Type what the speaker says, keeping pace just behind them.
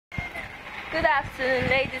Good afternoon,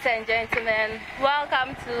 ladies and gentlemen.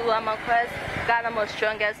 Welcome to Amankwah Ghana Most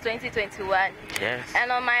Strongest 2021. Yes.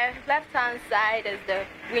 And on my left-hand side is the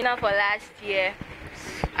winner for last year.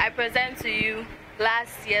 I present to you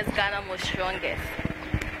last year's Ghana Most Strongest.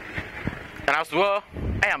 And as well,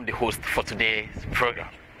 I am the host for today's program.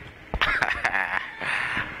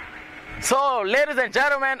 So, ladies and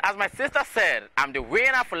gentlemen, as my sister said, I'm the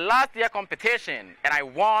winner for last year's competition, and I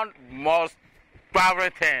won most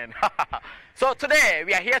everything. So today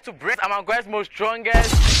we are here to bring Amankwah's Most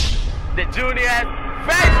Strongest, the junior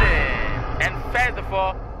version. And first of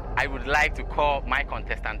all, I would like to call my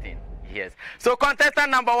contestant in. Yes. So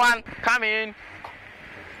contestant number 1, come in.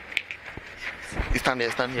 Stand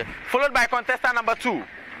here. Followed by contestant number 2.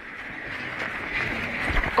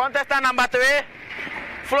 Contestant number 3.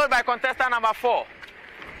 Followed by contestant number 4.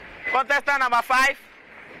 Contestant number 5.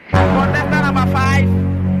 Contestant number 5.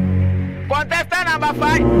 Contestant number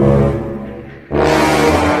 5.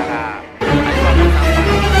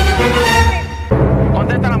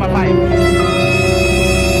 Contestant number 5.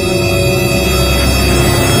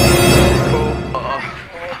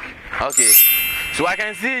 Okay. So I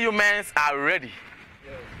can see you men are ready.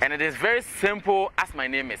 And it is very simple as my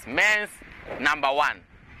name is men's number 1.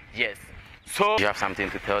 Yes. So you have something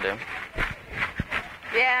to tell them?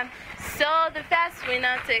 Yeah. So the first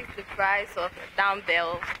winner takes the prize of a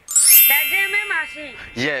dumbbell. The jamming machine.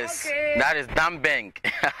 Yes, okay. That is dumb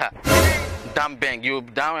bank. Dumb bank. You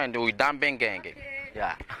down and we dumb bank gang. Okay.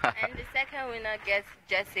 Yeah. And the second winner gets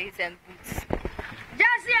jerseys and boots.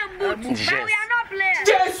 Jersey and boots. Yes. But we are not players.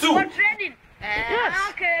 Jesus. For training. Yes.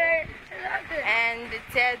 Okay. And the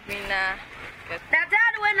third winner. The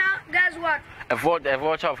third winner, guess what? A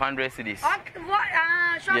voucher of 100 CDs. Okay,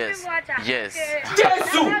 shopping Yes. voucher. Yes. Okay.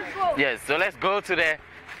 Jesus. Let's go. Yes. So let's go to the.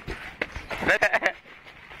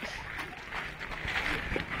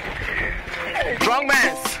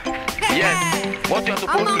 Strongman. Yes. What you're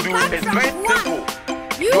supposed to do is very simple.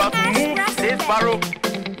 You have to move this barrel,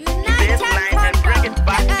 this line, and bring it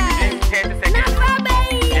back within 30 seconds.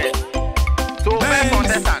 Yes. So first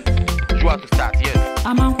contestant, you have to start. Yes.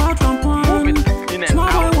 Amankwah Trump Move it in and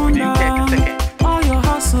out within 30 seconds. all your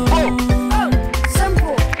hustle. Oh.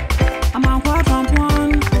 Simple. Amankwah Trump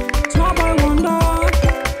small boy wonder,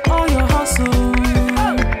 all your hustle.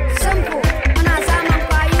 Simple. When I say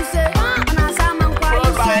Amankwah, you say. When I say Amankwah, you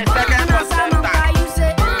Followed by say. a second When I say Amankwah, you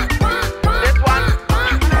say. This one,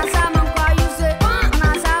 When I say Amankwah, you say. When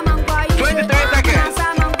I say Amankwah, you say. 23 seconds. When I say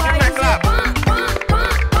Amankwah, Give me a you clap.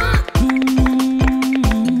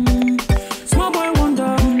 Small boy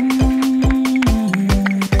wonder.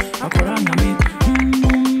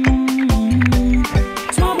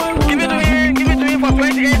 Small boy give it to wonder. him. Give it to him for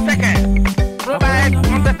 28 seconds. Followed by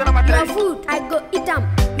contestant number Your 3. food, I go eat 'em.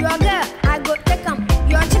 Your girl, I go take 'em.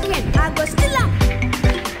 Your chicken, I go steal 'em.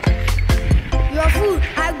 Your food,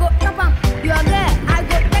 I go chop 'em. Your girl, I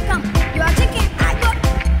go take 'em. Your chicken, I go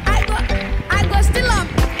steal 'em.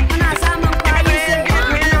 When I say Amankwah, you say. When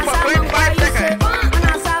I say Amankwah, you say. When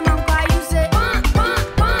I say Amankwah, you say.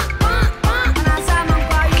 When I say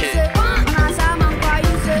Amankwah, you say. When I say Amankwah,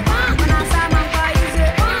 you say. When I say Amankwah, you say.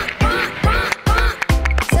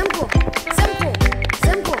 Simple, simple,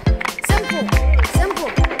 simple, simple, simple.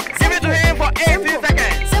 Give it to him for 18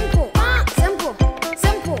 seconds. Simple, simple,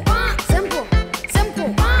 simple, simple, simple,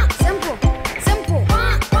 simple, simple.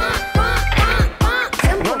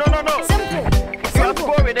 No. Simple, You have to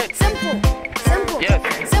go with it. simple, simple, Yes.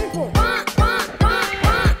 simple.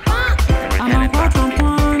 Amankwah Trump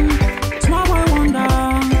small boy wonder,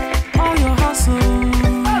 all your hustle.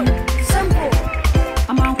 Simple,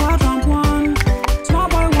 Amankwah Trump small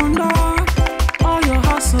boy wonder, all your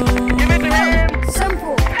hustle. Give it to him.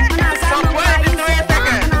 simple. When I say Some Amankwah, you 23 say.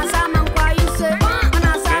 seconds. When I say Amankwah, you say. When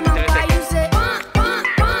I say Amankwah, you say.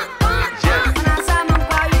 Yes. When I say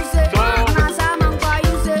Amankwah, you say. So, When I say Amankwah,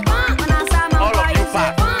 you say. When I say All of Amankwah, you you say.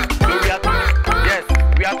 pass. So we have to, yes,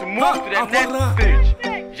 we have to move to the next stage.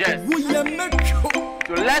 Yes.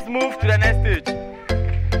 So let's move to the next stage.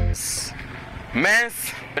 Men's,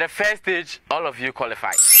 the first stage, all of you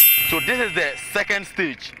qualify. So this is the second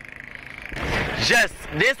stage. Yes,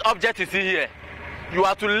 this object you see here, you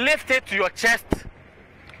have to lift it to your chest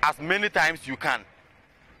as many times you can.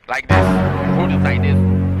 Like this. Hold it like this.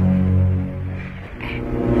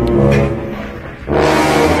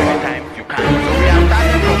 Many times you can. So we are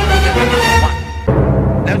starting from contestant number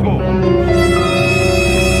 1. Let's go.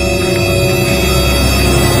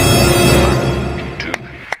 1, 2,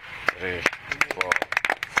 3, 4,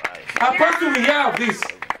 5. Apparently we have this.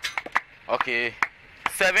 Okay.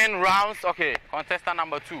 7 rounds. Okay. Contestant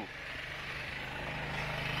number 2.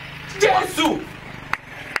 Jesus! 2,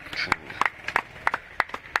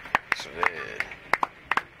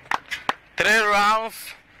 3 rounds.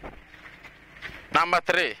 Number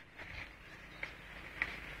 3.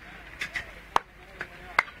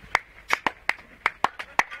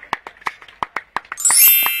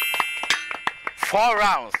 Four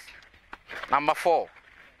rounds. Number 4.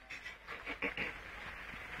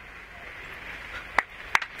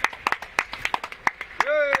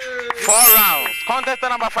 4 rounds. Contestant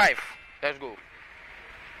number 5. Let's go.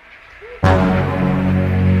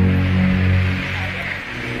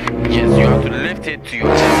 Yes, you have to lift it to your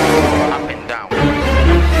chest, up and down.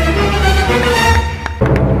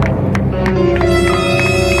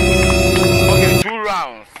 Okay, 2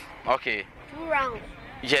 rounds. Okay. 2 rounds.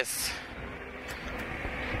 Yes.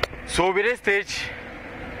 So with this stage,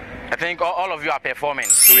 I think all of you are performing.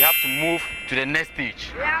 So we have to move to the next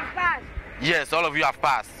stage. We have passed. Yes, all of you have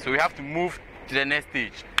passed. So we have to move to the next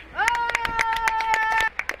stage.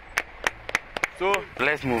 So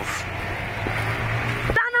let's move.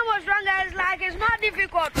 Ghana was stronger. It's like it's not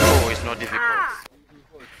difficult. Oh, it's not difficult.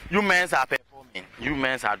 You men are performing. You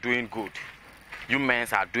men are doing good. You men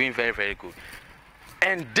are doing very, very good.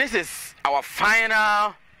 And this is our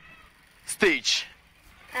final stage.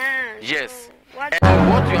 Yes. And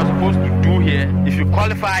what you are supposed to do here, if you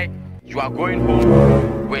qualify, you are going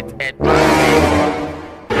home with a drum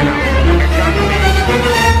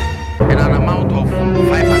and an amount of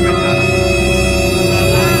 500 dollars.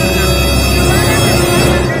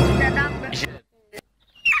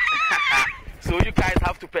 So you guys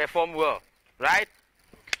have to perform well, right?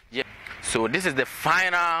 Yeah. So this is the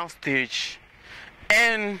final stage,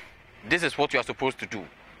 and this is what you are supposed to do.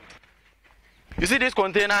 You see this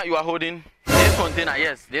container you are holding? This container,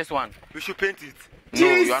 yes, this one. We should paint it. No,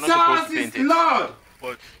 you are not supposed to paint it. Lord.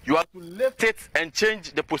 But you have to lift it and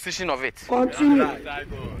change the position of it. Continue.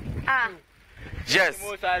 Yes.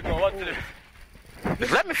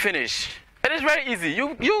 Let me finish. It is very easy.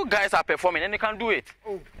 You guys are performing and you can do it.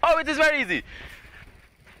 Oh, it is very easy.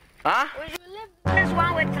 Huh? We should lift this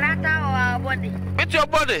one with tractor or our body. With your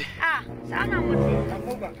body.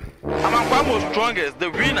 Amankwah was strongest, the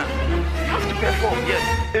winner. You have to perform,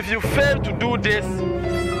 yes. If you fail to do this,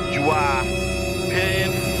 you are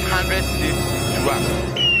paying 100 cedis to us.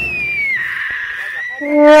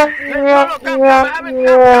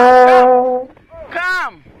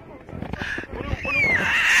 Come.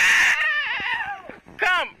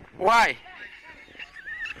 Come. Why?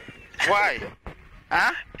 Why?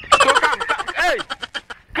 Huh? So come. Hey,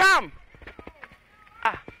 come.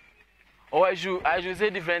 Or I should say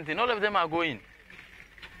different thing. All of them are going.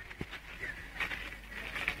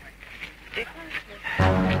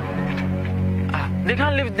 They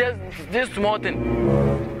can't lift this small thing.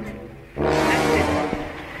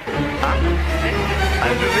 Huh? I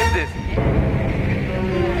should lift this.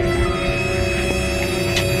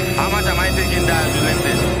 How much am I taking that to lift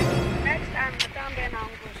this? Next time, the time then I'll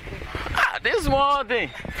go. This small thing.